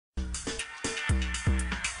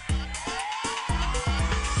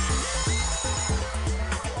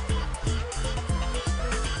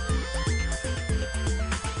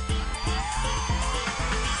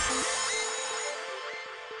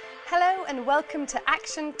and welcome to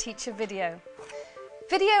Action Teacher Video.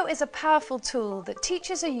 Video is a powerful tool that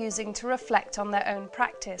teachers are using to reflect on their own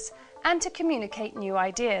practice and to communicate new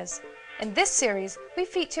ideas. In this series, we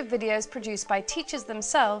feature videos produced by teachers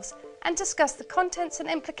themselves and discuss the contents and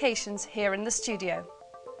implications here in the studio.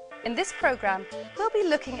 In this programme, we'll be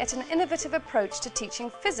looking at an innovative approach to teaching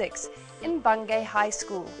physics in Bungay High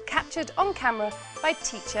School, captured on camera by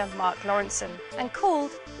teacher Mark Lawrenson and called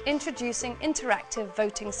Introducing Interactive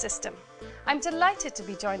Voting System. I'm delighted to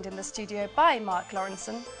be joined in the studio by Mark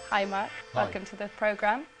Lawrenson. Hi Mark, welcome to the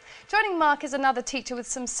programme. Joining Mark is another teacher with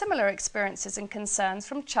some similar experiences and concerns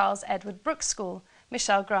from Charles Edward Brooks School,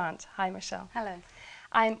 Michelle Grant. Hi Michelle. Hello.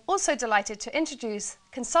 I'm also delighted to introduce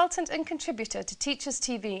consultant and contributor to Teachers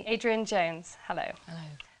TV, Adrian Jones. Hello. Hello.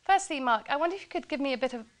 Firstly, Mark, I wonder if you could give me a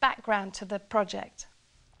bit of background to the project.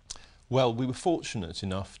 Well, we were fortunate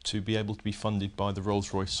enough to be able to be funded by the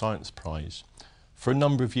Rolls-Royce Science Prize. For a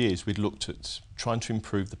number of years, we'd looked at trying to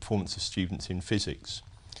improve the performance of students in physics.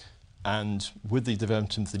 And with the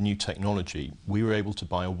development of the new technology, we were able to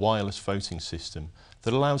buy a wireless voting system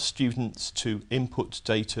that allows students to input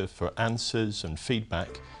data for answers and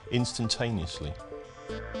feedback instantaneously.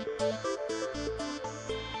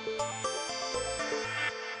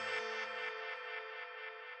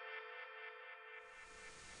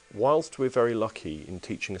 Whilst we're very lucky in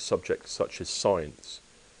teaching a subject such as science,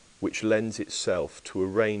 which lends itself to a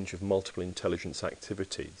range of multiple intelligence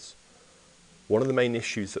activities, one of the main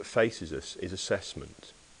issues that faces us is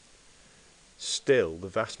assessment. Still, the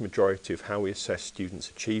vast majority of how we assess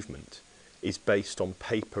students' achievement is based on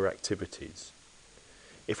paper activities.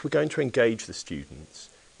 If we're going to engage the students,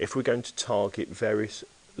 if we're going to target various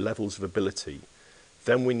levels of ability,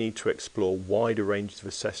 then we need to explore wider ranges of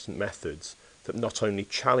assessment methods that not only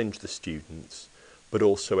challenge the students, but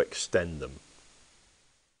also extend them.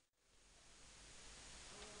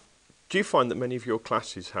 Do you find that many of your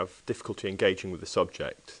classes have difficulty engaging with the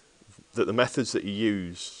subject? That the methods that you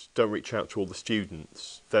use don't reach out to all the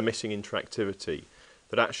students? They're missing interactivity?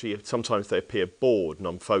 That actually sometimes they appear bored and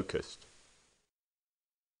unfocused?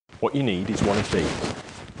 What you need is one of these,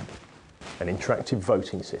 an interactive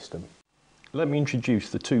voting system. Let me introduce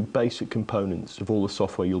the two basic components of all the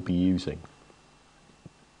software you'll be using.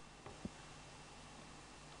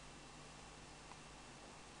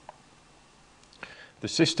 The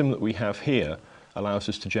system that we have here allows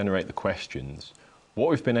us to generate the questions. What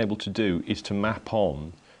we've been able to do is to map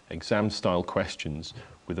on exam-style questions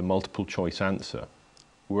with a multiple choice answer.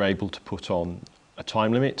 We're able to put on a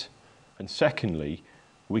time limit, and secondly,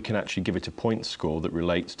 we can actually give it a point score that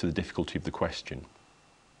relates to the difficulty of the question.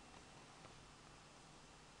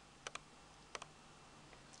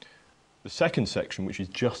 The second section, which is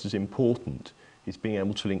just as important, is being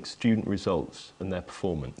able to link student results and their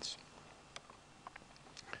performance.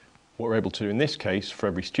 What we're able to do in this case, for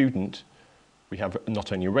every student, we have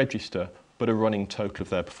not only a register, but a running total of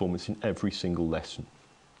their performance in every single lesson.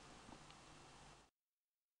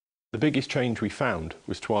 The biggest change we found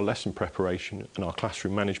was to our lesson preparation and our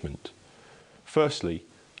classroom management. Firstly,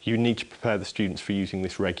 you need to prepare the students for using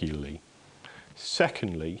this regularly.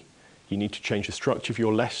 Secondly, you need to change the structure of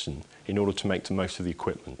your lesson in order to make the most of the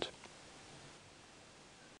equipment.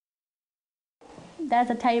 There's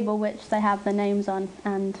a table which they have the names on,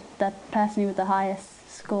 and the person with the highest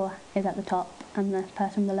score is at the top and the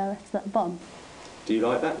person with the lowest is at the bottom. Do you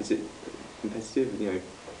like that? Is it competitive? You know,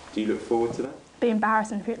 do you look forward to that? Be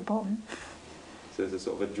embarrassing if you're at the bottom. So there's a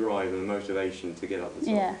sort of a drive and a motivation to get up the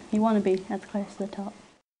top. Yeah, you want to be as close to the top.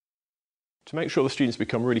 To make sure the students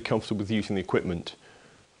become really comfortable with using the equipment,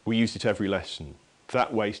 we use it every lesson.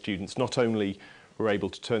 That way students not only were able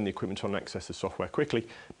to turn the equipment on and access the software quickly,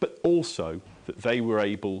 but also that they were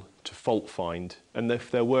able to fault find, and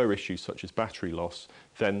if there were issues such as battery loss,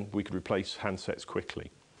 then we could replace handsets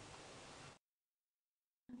quickly.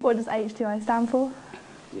 What does H2O stand for?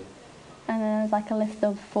 Yeah. And then there's like a list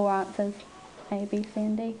of 4 answers, A, B, C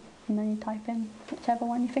and D, and then you type in whichever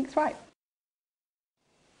one you think's right.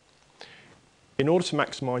 In order to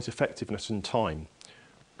maximise effectiveness and time,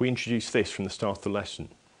 we introduced this from the start of the lesson.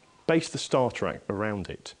 Base the starter around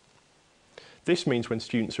it. This means when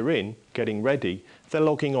students are in, getting ready, they're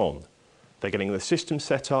logging on. They're getting the system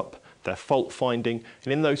set up, they're fault finding,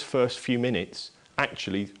 and in those first few minutes,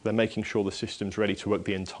 actually, they're making sure the system's ready to work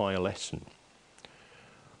the entire lesson.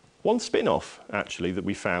 One spin-off, actually, that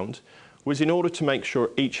we found was in order to make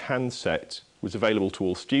sure each handset was available to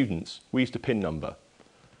all students, we used a PIN number.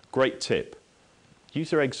 Great tip.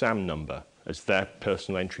 Use their exam number as their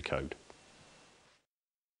personal entry code.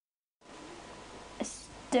 It's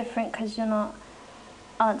different because you're not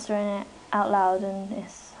answering it out loud and it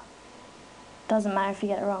doesn't matter if you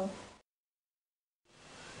get it wrong.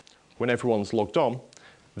 when everyone's logged on,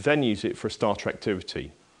 then use it for a starter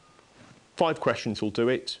activity. 5 questions will do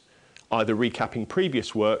it, either recapping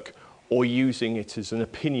previous work or using it as an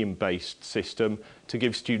opinion-based system to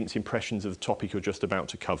give students impressions of the topic you're just about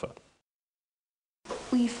to cover.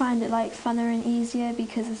 We find it like funner and easier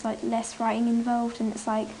because there's like less writing involved, and it's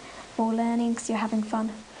like more learning because you're having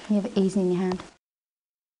fun. You have it easy in your hand.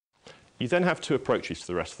 You then have 2 approaches to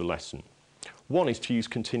the rest of the lesson. One is to use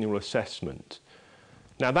continual assessment.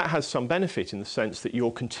 Now that has some benefit in the sense that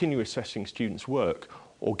you're continually assessing students' work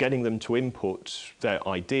or getting them to input their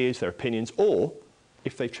ideas, their opinions, or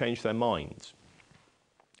if they've changed their minds.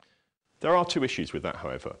 There are 2 issues with that,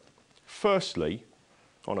 however. Firstly,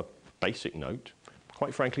 on a basic note,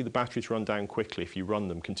 quite frankly, the batteries run down quickly if you run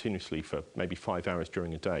them continuously for maybe 5 hours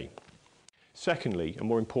during a day. Secondly, and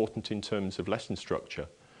more important in terms of lesson structure,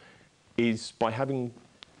 is by having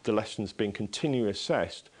the lessons being continually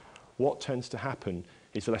assessed, what tends to happen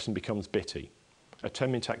is the lesson becomes bitty. A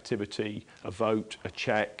 10-minute activity, a vote, a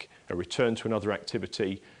check, a return to another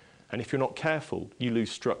activity, and if you're not careful, you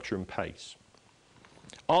lose structure and pace.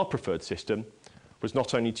 Our preferred system was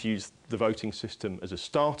not only to use the voting system as a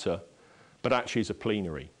starter, but actually as a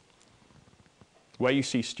plenary, where you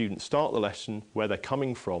see students start the lesson, where they're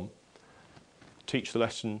coming from, teach the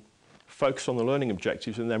lesson, focus on the learning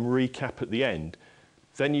objectives, and then recap at the end.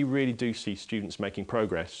 Then you really do see students making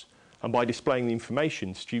progress, and by displaying the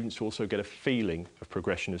information, students also get a feeling of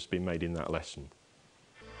progression has been made in that lesson.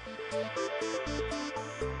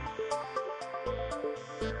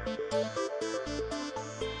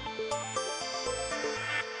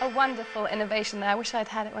 A wonderful innovation there. I wish I'd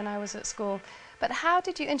had it when I was at school. But how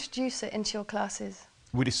did you introduce it into your classes?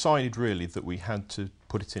 We decided really that we had to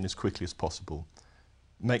put it in as quickly as possible.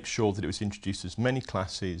 Make sure that it was introduced as many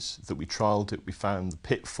classes, that we trialled it, we found the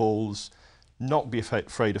pitfalls, not be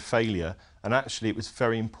afraid of failure, and actually it was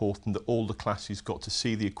very important that all the classes got to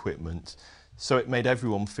see the equipment, so it made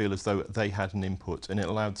everyone feel as though they had an input, and it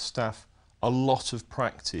allowed staff a lot of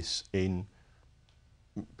practice in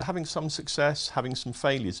having some success, having some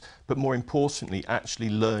failures, but more importantly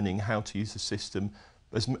actually learning how to use the system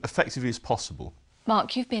as effectively as possible.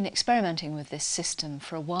 Mark, you've been experimenting with this system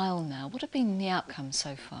for a while now. What have been the outcomes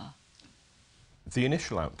so far? The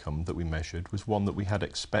initial outcome that we measured was one that we had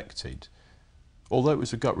expected. Although it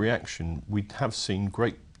was a gut reaction, we have seen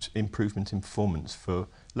great improvement in performance for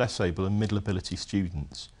less able and middle ability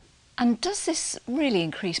students. And does this really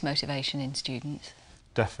increase motivation in students?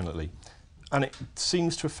 Definitely. And it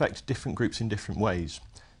seems to affect different groups in different ways.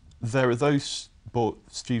 There are those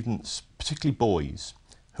students, particularly boys,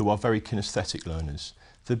 who are very kinesthetic learners.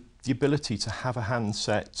 The ability to have a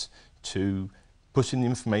handset, to put in the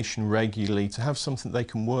information regularly, to have something they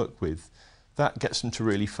can work with, that gets them to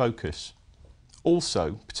really focus.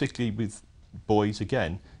 Also, particularly with boys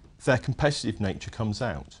again, their competitive nature comes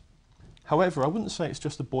out. However, I wouldn't say it's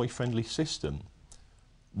just a boy-friendly system.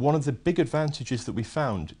 One of the big advantages that we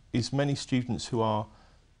found is many students who are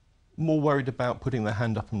more worried about putting their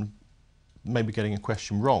hand up and maybe getting a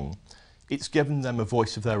question wrong, it's given them a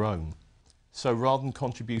voice of their own. So rather than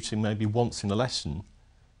contributing maybe once in a lesson,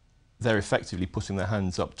 they're effectively putting their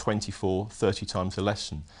hands up 24, 30 times a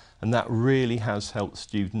lesson. And that really has helped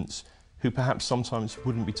students who perhaps sometimes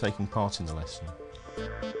wouldn't be taking part in the lesson.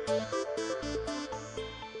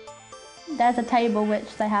 There's a table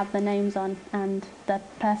which they have the names on, and the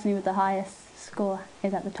person with the highest score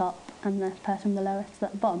is at the top and the person with the lowest is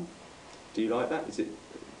at the bottom. Do you like that? Is it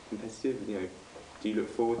competitive? You know, do you look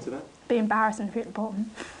forward to that? Be embarrassing if you're at the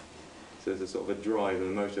bottom. So there's a sort of a drive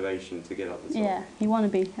and a motivation to get up the top. Yeah, you want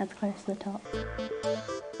to be as close to the top.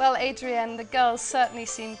 Well, Adrienne, the girls certainly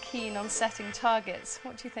seem keen on setting targets.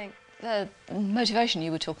 What do you think? The motivation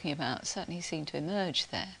you were talking about certainly seemed to emerge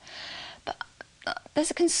there. But there's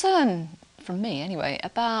a concern, from me anyway,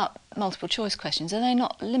 about multiple choice questions. Are they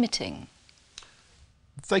not limiting?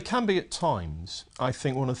 They can be at times. I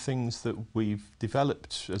think one of the things that we've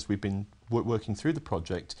developed as we've been working through the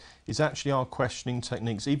project is actually our questioning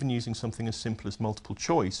techniques, even using something as simple as multiple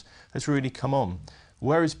choice, has really come on.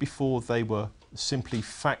 Whereas before they were simply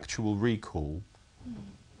factual recall,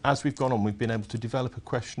 as we've gone on, we've been able to develop a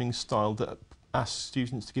questioning style that asks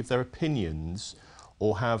students to give their opinions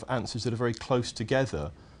or have answers that are very close together,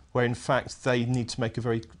 where in fact they need to make a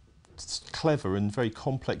very clever and very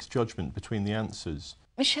complex judgment between the answers.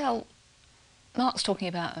 Michelle, Mark's talking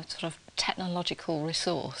about a sort of technological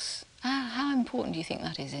resource. How important do you think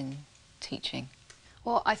that is in teaching?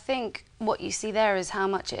 Well, I think what you see there is how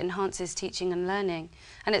much it enhances teaching and learning.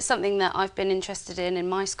 And it's something that I've been interested in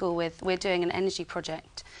my school with. We're doing an energy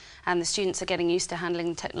project and the students are getting used to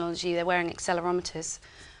handling technology. They're wearing accelerometers.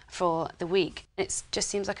 for the week. It just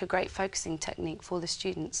seems like a great focusing technique for the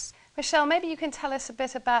students. Michelle, maybe you can tell us a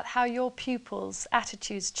bit about how your pupils'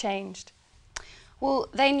 attitudes changed. Well,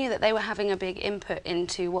 they knew that they were having a big input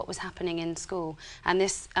into what was happening in school, and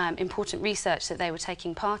this important research that they were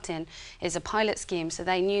taking part in is a pilot scheme, so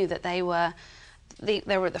they knew that they were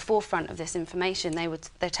at the forefront of this information.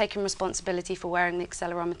 They're taking responsibility for wearing the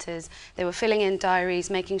accelerometers. They were filling in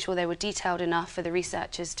diaries, making sure they were detailed enough for the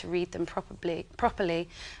researchers to read them properly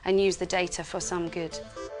and use the data for some good.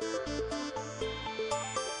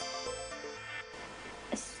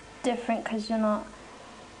 It's different because you're not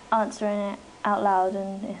answering it out loud,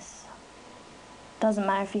 and it doesn't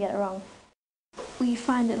matter if you get it wrong. We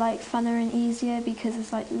find it like funner and easier because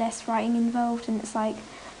there's like less writing involved, and it's like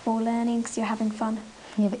more learning because you're having fun.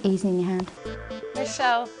 You have it easy in your hand.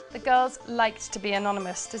 Michelle, the girls liked to be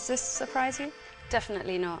anonymous. Does this surprise you?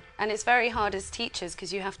 Definitely not. And it's very hard as teachers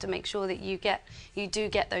because you have to make sure that you do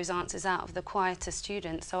get those answers out of the quieter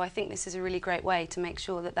students. So I think this is a really great way to make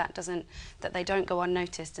sure that they don't go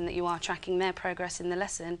unnoticed, and that you are tracking their progress in the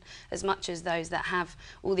lesson as much as those that have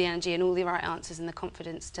all the energy and all the right answers and the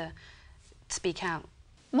confidence to speak out.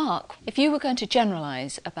 Mark, if you were going to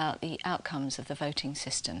generalise about the outcomes of the voting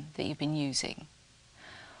system that you've been using,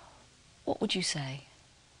 what would you say?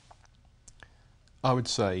 I would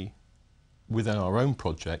say within our own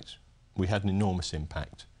project, we had an enormous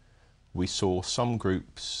impact. We saw some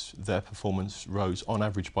groups, their performance rose on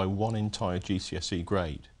average by 1 entire GCSE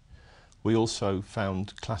grade. We also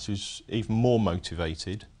found classes even more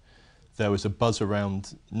motivated. There was a buzz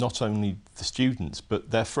around not only the students,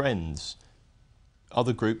 but their friends.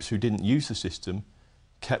 Other groups who didn't use the system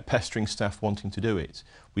kept pestering staff wanting to do it.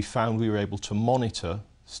 We found we were able to monitor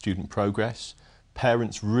student progress.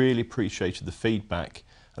 Parents really appreciated the feedback,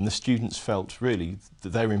 and the students felt really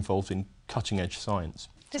that they were involved in cutting-edge science.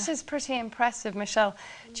 This is pretty impressive, Michelle.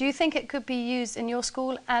 Do you think it could be used in your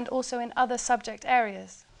school and also in other subject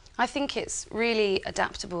areas? I think it's really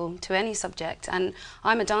adaptable to any subject, and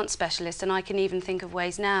I'm a dance specialist, and I can even think of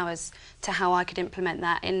ways now as to how I could implement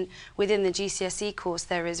that. Within the GCSE course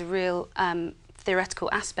there is a real theoretical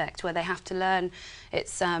aspect where they have to learn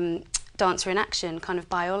it's dancer in action, kind of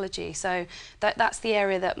biology. So that's the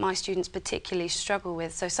area that my students particularly struggle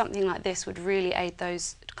with. So something like this would really aid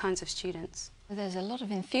those kinds of students. There's a lot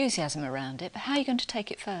of enthusiasm around it, but how are you going to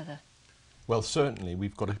take it further? Well, certainly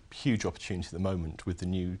we've got a huge opportunity at the moment with the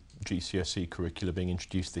new GCSE curricula being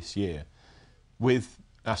introduced this year. With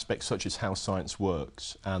aspects such as how science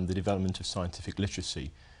works and the development of scientific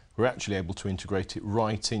literacy, we're actually able to integrate it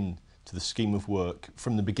right into the scheme of work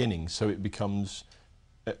from the beginning, so it becomes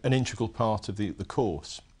an integral part of the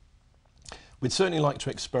course. We'd certainly like to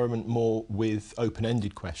experiment more with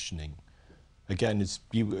open-ended questioning. Again, as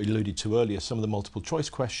you alluded to earlier, some of the multiple choice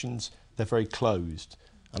questions, they're very closed,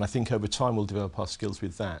 and I think over time we'll develop our skills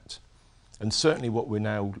with that. And certainly what we're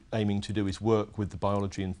now aiming to do is work with the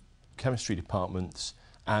biology and chemistry departments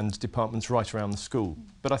and departments right around the school.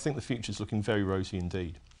 But I think the future's looking very rosy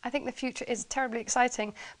indeed. I think the future is terribly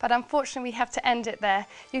exciting, but unfortunately we have to end it there.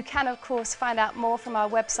 You can, of course, find out more from our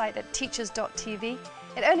website at teachers.tv.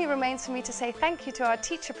 It only remains for me to say thank you to our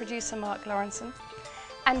teacher producer Mark Lawrenson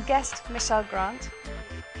and guest Michelle Grant,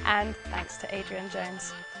 and thanks to Adrian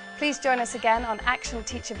Jones. Please join us again on Action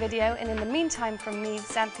Teacher Video, and in the meantime from me,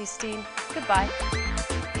 Xanthi Steen, goodbye.